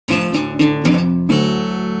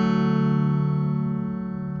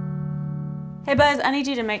Hey, Buzz, I need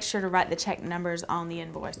you to make sure to write the check numbers on the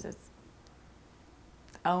invoices.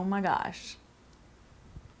 Oh my gosh.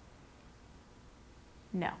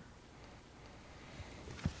 No.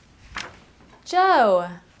 Joe.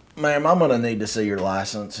 Ma'am, I'm gonna need to see your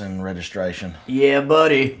license and registration. Yeah,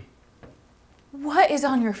 buddy. What is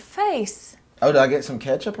on your face? Oh, did I get some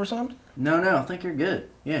ketchup or something? No, I think you're good.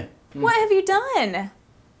 Yeah. What have you done?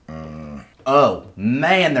 Oh,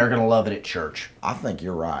 man, they're gonna love it at church. I think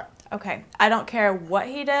you're right. Okay, I don't care what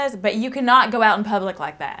he does, but you cannot go out in public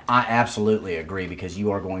like that. I absolutely agree because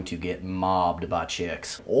you are going to get mobbed by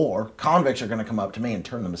chicks. Or convicts are gonna come up to me and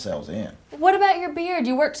turn themselves in. What about your beard?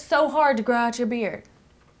 You worked so hard to grow out your beard.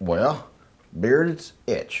 Well, beards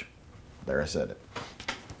itch. There, I said it.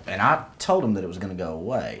 And I told him that it was gonna go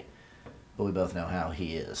away, but we both know how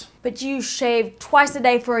he is. But you shaved twice a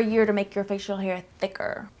day for a year to make your facial hair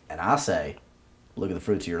thicker. And I say, look at the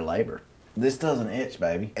fruits of your labor. This doesn't itch,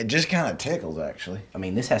 baby. It just kind of tickles, actually. I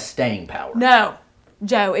mean, this has staying power. No,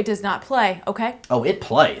 Joe, it does not play, okay? Oh, it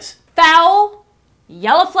plays. Foul,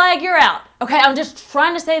 yellow flag, you're out. Okay, I'm just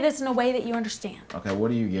trying to say this in a way that you understand. Okay, what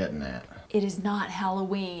are you getting at? It is not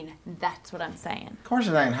Halloween. That's what I'm saying. Of course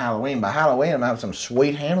it ain't Halloween. By Halloween, I'm having some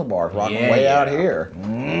sweet handlebars rocking way out here.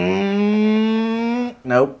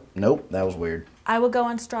 Nope, that was weird. I will go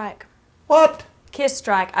on strike. What? Kiss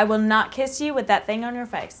strike. I will not kiss you with that thing on your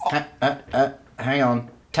face. Hang on.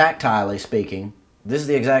 Tactilely speaking, this is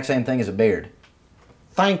the exact same thing as a beard.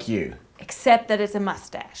 Thank you. Except that it's a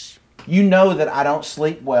mustache. You know that I don't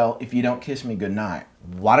sleep well if you don't kiss me goodnight.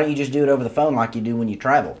 Why don't you just do it over the phone like you do when you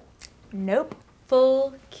travel? Nope.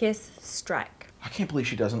 Full kiss strike. I can't believe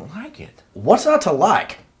she doesn't like it. What's not to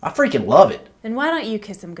like? I freaking love it. Then why don't you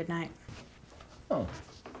kiss him goodnight? Oh.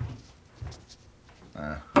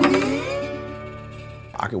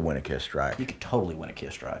 I could win a kiss strike. You could totally win a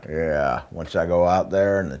kiss strike. Yeah, once I go out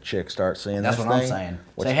there and the chicks start seeing That's this what thing. I'm saying.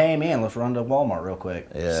 Say, hey man, let's run to Walmart real quick.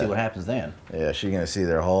 Yeah. See what happens then. Yeah, she's gonna see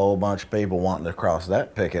there a whole bunch of people wanting to cross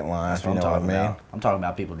that picket line. That's If you what know I'm what I talking mean. about. I'm talking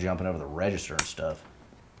about people jumping over the register and stuff.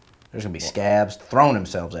 There's gonna be scabs throwing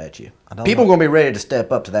themselves at you. People are gonna be ready to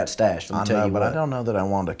step up to that stash. Let me tell you but what. I don't know that I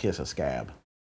want to kiss a scab.